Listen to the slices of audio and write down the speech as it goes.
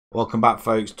Welcome back,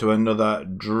 folks, to another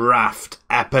draft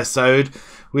episode.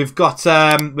 We've got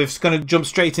we're just going to jump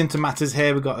straight into matters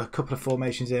here. We've got a couple of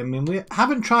formations here. I mean, we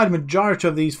haven't tried a majority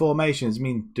of these formations. I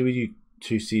mean, do we do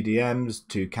two CDMs,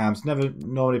 two cams? Never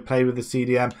normally played with the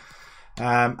CDM.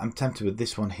 I'm tempted with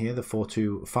this one here, the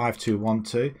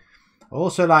 4-2-5-2-1-2. I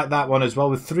also like that one as well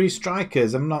with three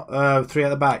strikers. I'm not three at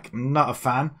the back. I'm not a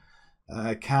fan.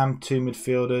 Cam, two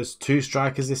midfielders, two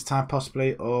strikers this time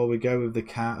possibly, or we go with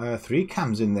the three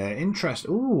cams in there.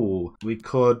 Ooh, we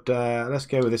could let's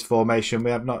go with this formation.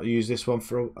 We have not used this one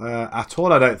for at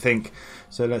all, I don't think.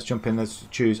 So let's jump in. Let's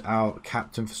choose our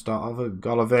captain for start off.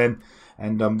 Golovin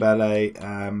and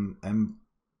Ndombele. And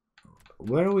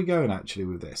where are we going actually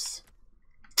with this?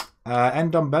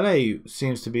 Ndombele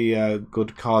seems to be a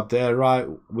good card there, right?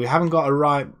 We haven't got a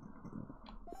right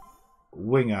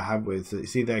winger, have we? So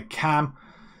it's either cam,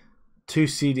 two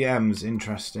CDMs.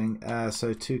 Interesting.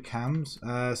 So two cams.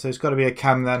 So it's got to be a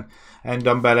cam then, and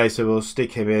Ndombele. So we'll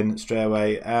stick him in straight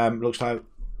away. Looks like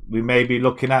we may be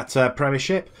looking at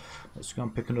Premiership. Let's go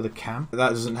and pick another cam. That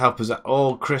doesn't help us at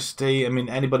all. Christie. I mean,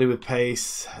 anybody with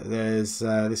pace. There's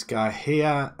this guy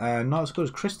here. Not as good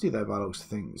as Christie though, by the looks of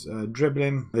things.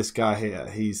 Dribbling. This guy here.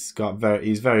 He's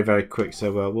very very quick.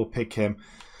 So we'll pick him.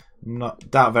 Not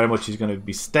doubt very much he's going to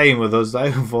be staying with us though,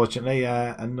 unfortunately.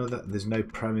 There's no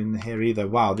Prem in here either.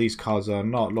 Wow, these cards are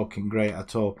not looking great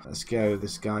at all. Let's go with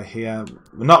this guy here.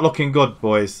 We're not looking good,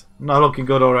 boys. Not looking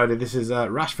good already. This is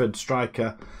Rashford,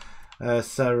 striker.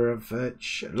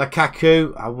 Serovic,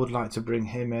 Lukaku. I would like to bring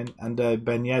him in, and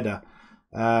Ben Yedder.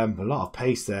 A lot of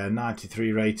pace there.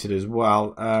 93 rated as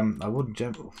well. I wouldn't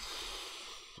jump.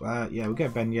 Yeah, we'll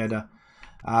get Ben Yedder.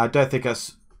 I don't think I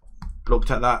looked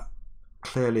at that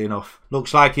clearly enough.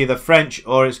 Looks like either French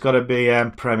or it's got to be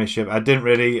Premiership. I didn't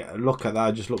really look at that.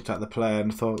 I just looked at the player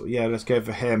and thought, yeah, let's go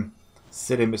for him.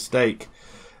 Silly mistake.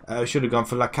 Should have gone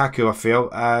for Lukaku, I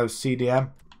feel. CDM.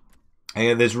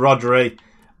 Here, there's Rodri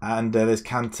and there's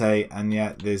Kante, and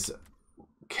yeah, there's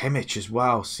Kimmich as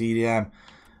well. CDM.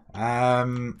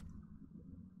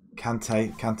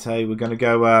 Kante. We're going to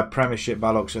go Premiership by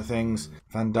looks of things.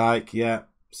 Van Dijk, yeah,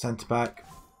 centre back.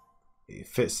 It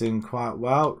fits in quite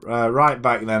well. Right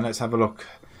back then, let's have a look.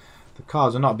 The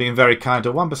cards are not being very kind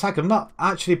to Wan-Bissaka. I've not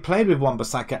actually played with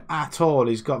Wan-Bissaka at all.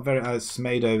 He's got very...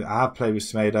 Smedo, I have played with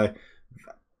Smedo.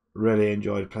 Really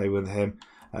enjoyed playing with him.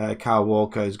 Kyle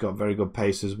Walker has got very good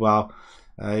pace as well.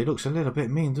 He looks a little bit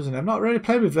mean, doesn't he? I've not really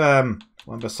played with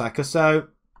Wan-Bissaka, so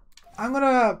I'm going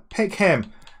to pick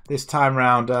him this time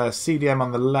round. CDM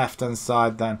on the left-hand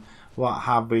side then. What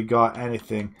have we got?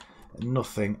 Anything?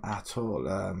 Nothing at all.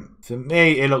 For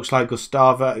me, it looks like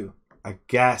Gustavo, I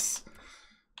guess.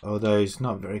 Although he's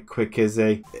not very quick, is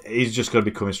he? He's just going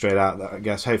to be coming straight out, I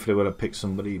guess. Hopefully we'll have picked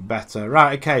somebody better.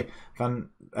 Right, okay. Van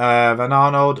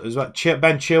Arnold as well.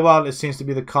 Ben Chilwell, it seems to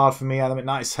be the card for me. I mean,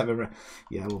 97.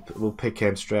 Yeah, we'll pick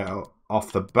him straight out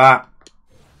off the bat.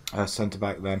 Centre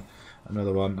back then.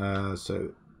 Another one.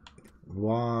 So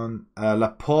one.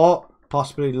 Laporte,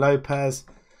 possibly Lopez.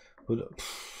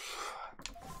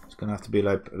 Gonna have to be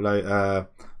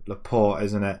Laporte,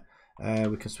 isn't it?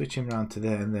 We can switch him around to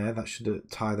there and there. That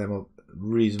should tie them up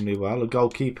reasonably well. A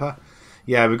goalkeeper.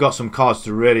 Yeah, we've got some cards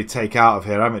to really take out of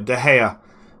here. I mean, De Gea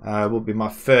will be my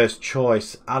first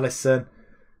choice. Alisson,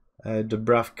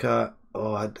 Dubravka.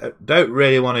 Oh, I don't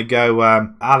really want to go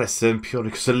Alisson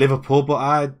purely because of Liverpool, but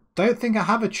I don't think I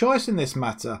have a choice in this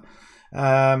matter.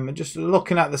 Just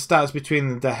looking at the stats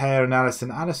between De Gea and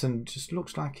Alisson, Alisson just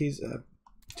looks like he's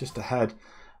just ahead.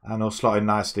 And all slotted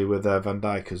nicely with Van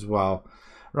Dijk as well.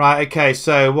 Right, okay,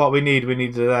 so what we need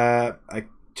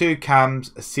two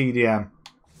cams, a CDM.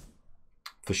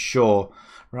 For sure.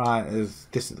 Right, this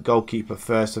is the goalkeeper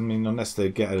first. I mean, unless they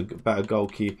get a better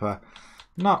goalkeeper.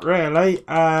 Not really.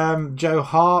 Joe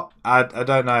Hart, I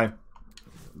don't know.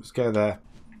 Let's go there.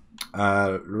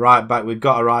 Right back, we've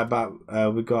got a right back.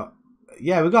 We've got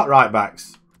right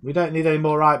backs. We don't need any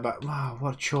more right back. Wow,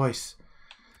 what a choice.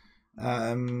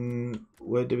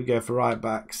 Where do we go for right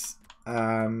backs?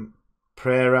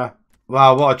 Pereira.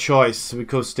 Wow, what a choice. We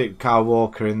could stick Kyle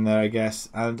Walker in there, I guess.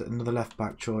 And another left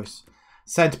back choice.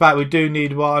 Centre back, we do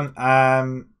need one.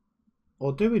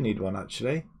 Or do we need one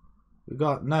actually?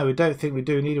 No, we don't think we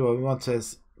do need one. We want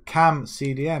as cam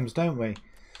CDMs, don't we?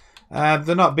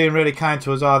 They're not being really kind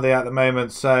to us, are they, at the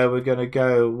moment? So we're going to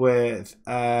go with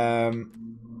Van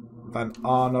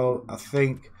Arnold, I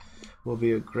think will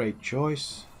be a great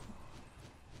choice.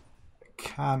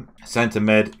 Cam centre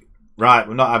mid. Right,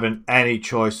 we're not having any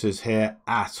choices here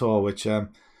at all, which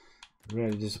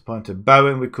really disappointed.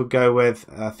 Bowen we could go with.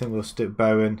 I think we'll stick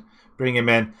Bowen. Bring him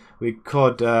in. We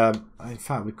could, in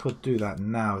fact, we could do that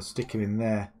now. Stick him in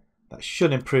there. That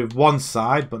should improve one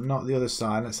side, but not the other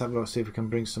side. Let's have a look, see if we can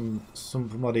bring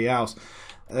somebody else.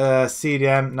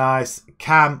 CDM, nice.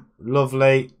 Cam,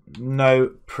 lovely.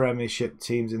 No Premiership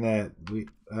teams in there.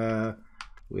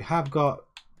 We have got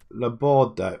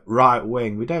Laborde though, right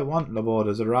wing. We don't want Laborde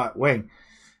as a right wing.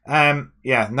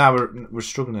 Yeah, now we're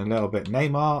struggling a little bit.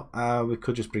 Neymar, we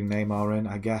could just bring Neymar in,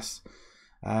 I guess.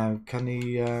 Can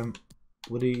he?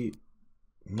 Would he?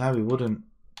 No, he wouldn't.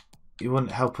 He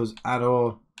wouldn't help us at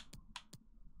all.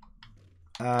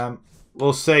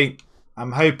 We'll see.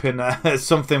 I'm hoping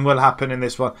something will happen in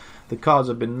this one. The cards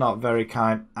have been not very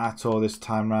kind at all this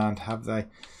time round, have they?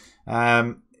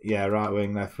 Yeah, right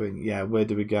wing, left wing. Yeah, where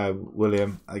do we go?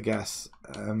 William, I guess.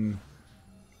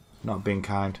 Not being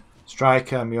kind.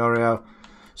 Striker, Muriel.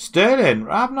 Sterling.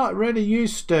 I've not really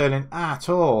used Sterling at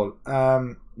all.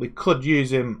 We could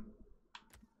use him.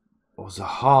 Or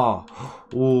Zaha.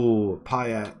 Ooh,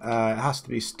 Payet. It has to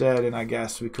be Sterling, I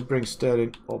guess. We could bring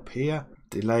Sterling up here.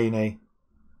 Delaney.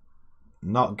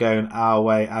 Not going our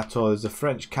way at all. There's a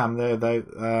French cam there,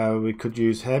 though. We could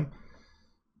use him.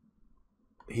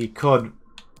 He could.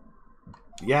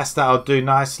 Yes, that'll do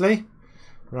nicely.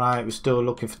 Right, we're still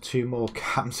looking for 2 more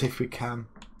cams if we can.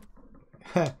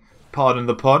 Pardon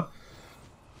the pun.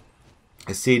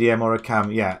 A CDM or a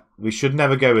cam. Yeah, we should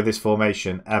never go with this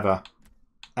formation, ever.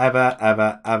 Ever,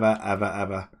 ever, ever, ever,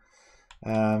 ever.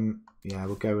 Yeah,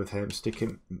 we'll go with him. Stick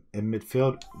him in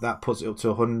midfield. That puts it up to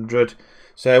 100.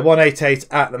 So 188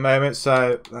 at the moment.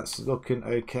 So that's looking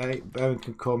okay. Bowen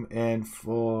can come in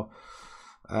for...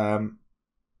 yeah,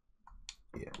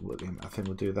 William. I think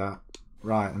we'll do that.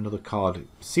 Right, another card.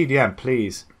 CDM,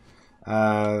 please.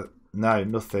 No,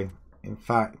 nothing. In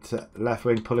fact, left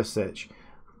wing Pulisic.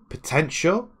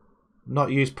 Potential.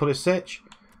 Not use Pulisic.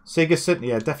 Sigurdsson.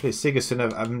 Yeah, definitely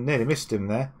Sigurdsson. I've nearly missed him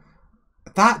there.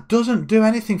 That doesn't do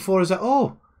anything for us at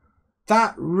all.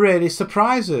 That really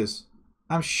surprises.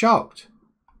 I'm shocked.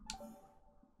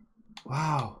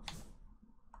 Wow.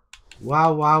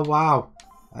 Wow, wow, wow.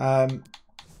 That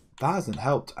hasn't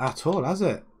helped at all, has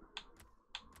it?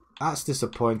 That's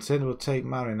disappointing. We'll take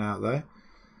Marin out though.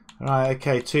 Right,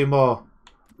 okay, 2 more.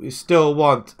 We still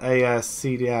want a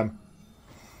CDM.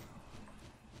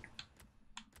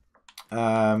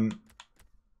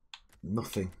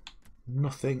 Nothing.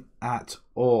 Nothing at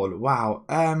all. Wow.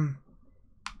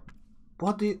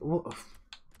 What?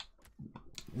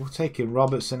 We'll take in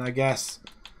Robertson, I guess.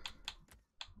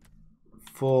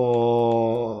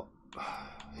 For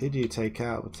who do you take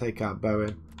out? We'll take out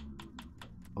Bowen.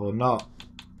 Or not.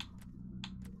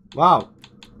 Wow.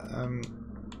 I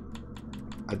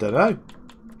don't know.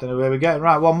 Don't know where we're getting.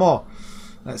 Right, 1 more.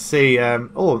 Let's see.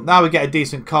 Oh, now we get a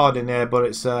decent card in here, but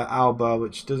it's Alba,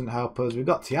 which doesn't help us. We've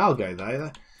got Thiago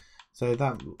though. So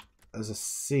that as a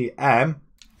CM,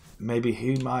 maybe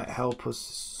who might help us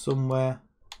somewhere.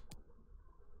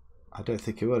 I don't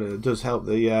think it will. It does help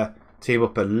the team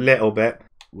up a little bit.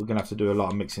 We're going to have to do a lot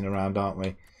of mixing around, aren't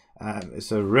we?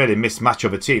 It's a really mismatch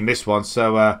of a team, this one.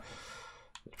 So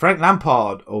Frank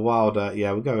Lampard or Wilder.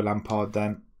 Yeah, we'll go with Lampard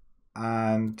then.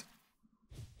 And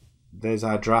there's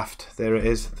our draft. There it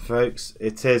is, folks.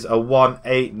 It is a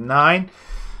 189.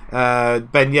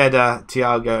 Ben Yedder,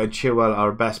 Thiago and Chilwell are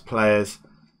our best players.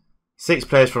 6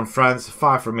 players from France,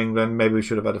 5 from England. Maybe we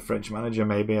should have had a French manager,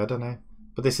 maybe. I don't know.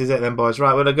 But this is it then, boys.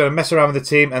 Right, we're going to mess around with the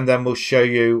team and then we'll show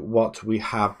you what we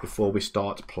have before we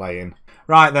start playing.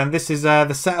 Right then, this is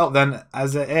the setup then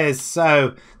as it is.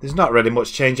 So there's not really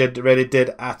much change I really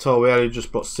did at all. We only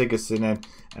just put Sigurdsson in.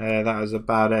 That was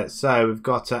about it. So we've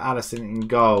got Alisson in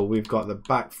goal. We've got the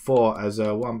back 4 as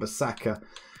Wan-Bissaka.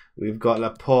 We've got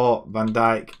Laporte, Van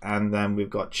Dijk, and then we've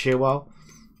got Chilwell.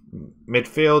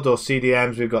 Midfield or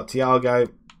CDMs, we've got Thiago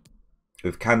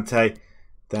with Kante.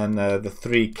 Then the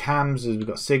 3 cams, we've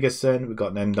got Sigurdsson, we've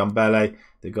got Ndombele,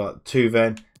 they've got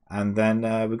Tuven, and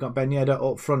then we've got Ben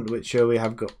Yedder up front, which we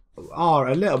have got are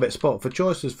a little bit spot for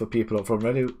choices for people up front,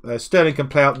 really. Sterling can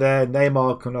play up there,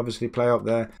 Neymar can obviously play up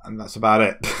there, and that's about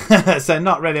it. So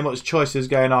not really much choices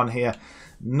going on here.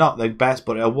 Not the best,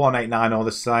 but a 189 all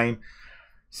the same.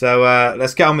 So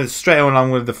let's get on with straight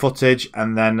on with the footage,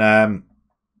 and then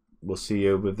we'll see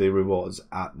you with the rewards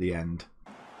at the end.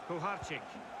 Kuharczyk,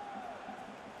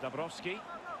 Dabrowski,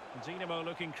 Dinamo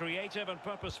looking creative and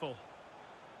purposeful,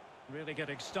 really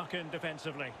getting stuck in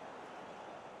defensively.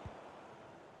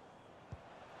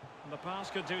 The pass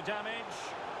could do damage.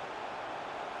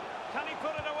 Can he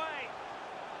put it away?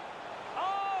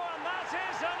 Oh, and that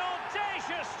is an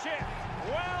audacious chip.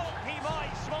 Well, he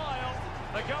might smile.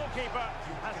 The goalkeeper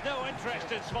has no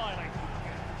interest in smiling.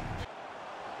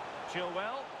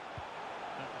 Chilwell,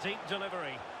 a deep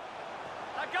delivery.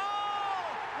 A goal!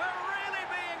 We're really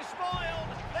being spoiled.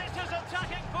 This has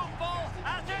attacking football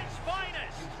at its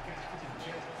finest.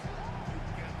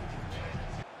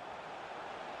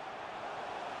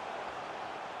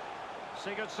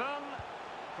 Sigurdsson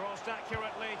crossed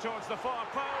accurately towards the far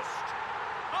post.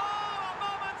 Oh, a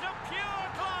moment of pure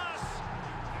class!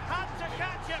 Had to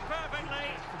catch it perfectly,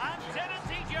 and didn't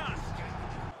he just?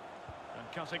 And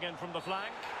cutting in from the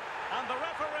flank. And the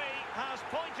referee has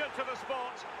pointed to the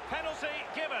spot. Penalty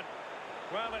given.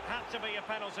 Well, it had to be a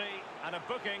penalty, and a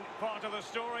booking part of the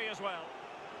story as well.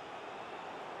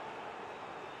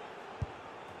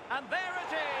 And there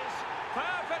it is,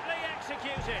 perfectly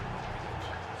executed.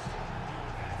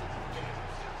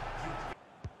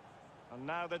 And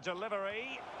now the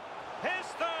delivery. His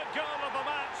third goal of the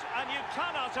match, and you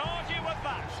cannot argue with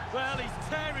that. Well, he's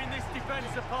tearing this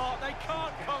defence apart. They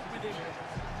can't cope with him.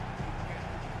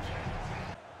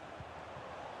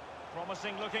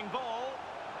 Promising looking ball.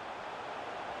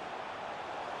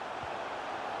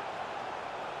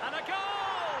 And a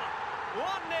goal! 1-0,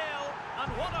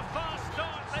 and what a fast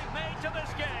start they've made to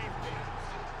this game.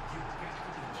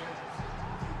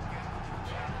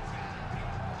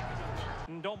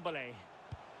 Ndombele.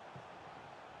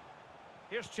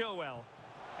 Here's Chilwell.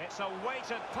 It's a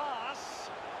weighted pass.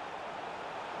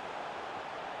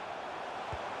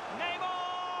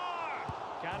 Neymar!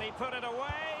 Can he put it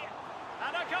away?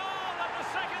 And a goal at the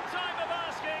second time of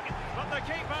asking, but the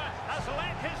keeper has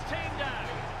let his team down.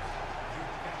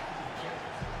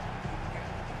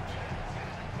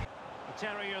 The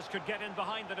Terriers could get in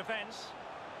behind the defence.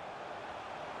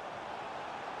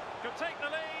 Could take the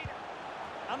lead.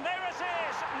 And there it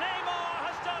is. Neymar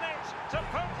has done it to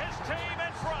put his team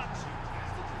in front.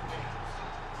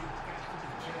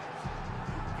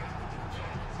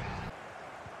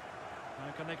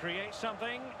 Now can they create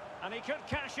something? And he could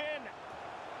cash in.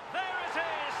 There it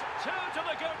is, 2 to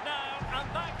the good now, and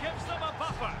that gives them a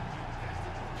buffer.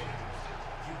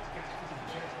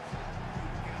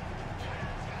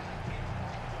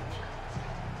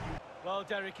 Well,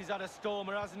 Derek, he's had a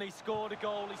stormer, hasn't he? Scored a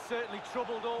goal. He's certainly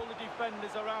troubled all the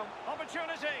defenders around.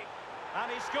 Opportunity,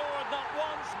 and he scored not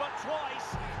once but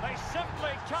twice. They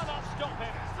simply cannot stop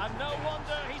him, and no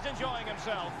wonder he's enjoying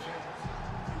himself.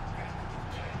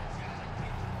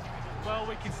 Well,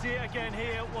 we can see it again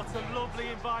here. What a lovely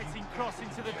inviting cross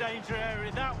into the danger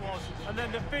area that was. And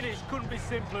then the finish couldn't be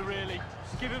simpler, really.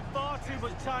 Given far too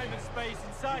much time and space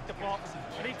inside the box,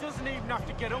 and he doesn't even have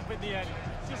to get up in the end.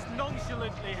 Just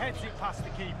nonchalantly heads it past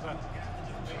the keeper.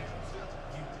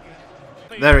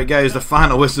 There it goes. The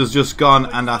final whistle's just gone,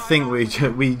 and I think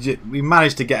we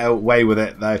managed to get away with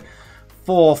it though.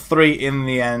 4-3 in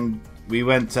the end. We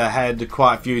went ahead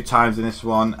quite a few times in this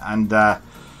one, and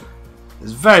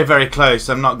it's very, very close,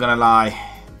 I'm not going to lie.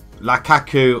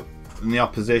 Lukaku in the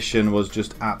opposition was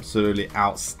just absolutely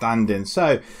outstanding.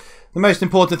 So, the most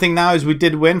important thing now is we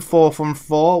did win 4 from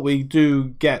 4. We do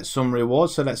get some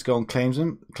rewards, so let's go and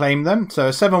claim them. So, a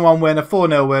 7-1 win, a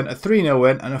 4-0 win, a 3-0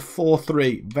 win, and a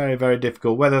 4-3. Very, very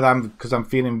difficult. Whether that's because I'm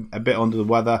feeling a bit under the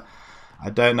weather,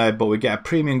 I don't know. But we get a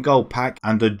premium gold pack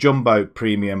and a jumbo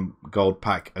premium gold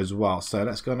pack as well. So,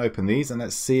 let's go and open these, and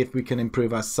let's see if we can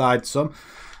improve our side some.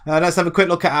 Let's have a quick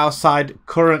look at our side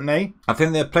currently. I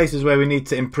think there are places where we need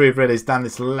to improve really is down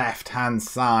this left-hand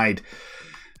side.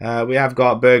 We have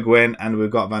got Bergwijn and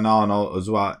we've got Van Arnold as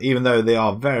well. Even though they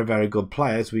are very, very good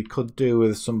players, we could do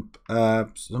with some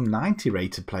 90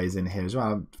 rated players in here as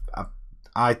well.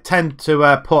 I tend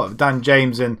to put Dan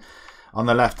James in on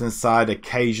the left-hand side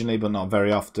occasionally, but not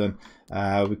very often.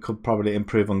 We could probably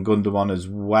improve on Gundogan as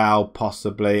well,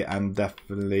 possibly, and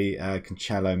definitely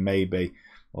Cancelo maybe.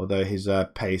 Although his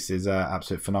pace is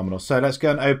absolutely phenomenal. So let's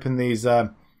go and open these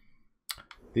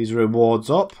rewards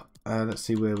up. Let's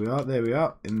see where we are. There we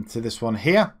are. Into this one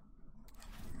here.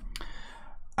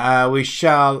 We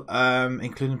shall,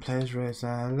 including players race.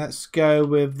 Let's go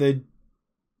with the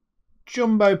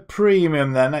Jumbo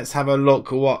Premium then. Let's have a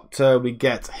look at what we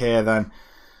get here then.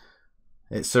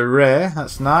 It's a rare.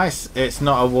 That's nice. It's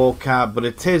not a walkout, but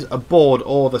it is a board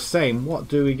all the same. What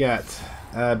do we get?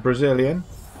 Brazilian.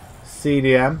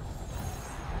 CDM.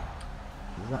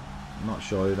 Is that? I'm not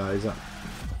sure who that is. That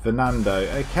Fernando.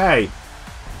 Okay.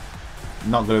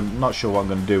 Not sure what I'm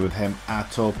going to do with him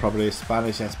at all. Probably a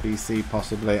Spanish SBC,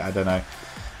 possibly. I don't know.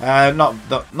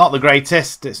 Not the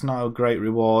greatest. It's not a great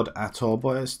reward at all,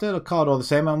 but it's still a card all the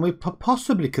same, and we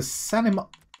possibly could sell him.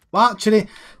 Well, actually,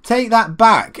 take that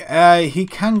back. He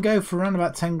can go for around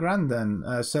about 10 grand then,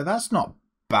 so that's not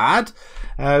bad.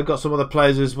 We've got some other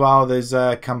players as well. There's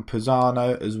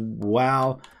Campuzano as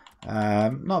well.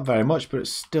 Not very much, but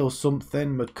it's still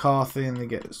something. McCarthy, and they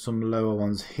get some lower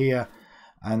ones here.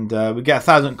 And we get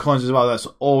 1,000 coins as well. That's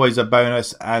always a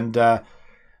bonus. And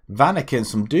Vanakin,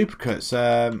 some duplicates.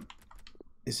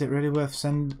 Is it really worth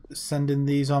sending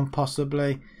these on?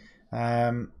 Possibly.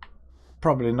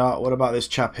 Probably not. What about this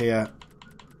chap here?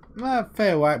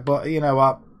 Fair whack, but you know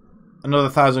what? Another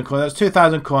 1,000 coins. That's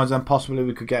 2,000 coins, and possibly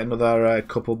we could get another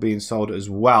couple being sold as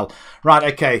well.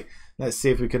 Right, okay. Let's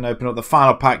see if we can open up the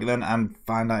final pack then and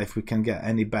find out if we can get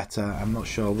any better. I'm not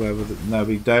sure where no,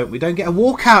 we don't. We don't get a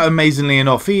walkout, amazingly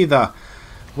enough, either.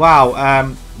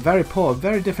 Wow, very poor.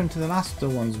 Very different to the last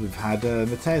ones we've had.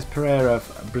 Mateus Pereira,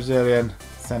 Brazilian,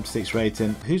 76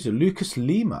 rating. Who's it? Lucas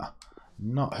Lima.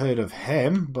 Not heard of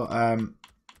him, but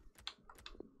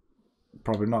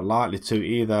probably not likely to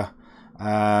either.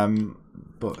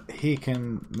 But he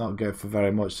can not go for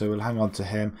very much, so we'll hang on to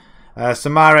him.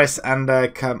 Samaris and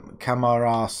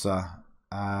Camarasa.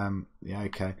 Yeah,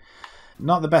 okay.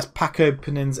 Not the best pack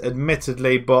openings,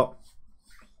 admittedly, but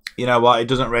you know what? It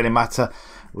doesn't really matter.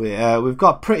 We've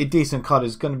got pretty decent card.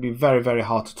 It's going to be very, very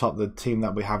hard to top the team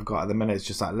that we have got at the minute. It's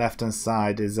just that left-hand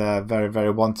side is very, very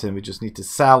wanting. We just need to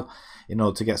sell in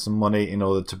order to get some money, in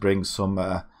order to bring some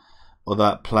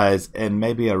other players in.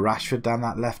 Maybe a Rashford down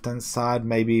that left-hand side.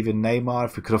 Maybe even Neymar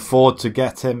if we could afford to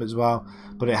get him as well.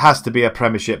 But it has to be a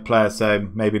Premiership player, so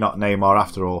maybe not Neymar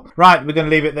after all. Right, we're going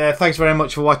to leave it there. Thanks very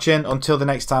much for watching. Until the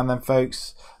next time then,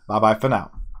 folks. Bye-bye for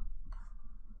now.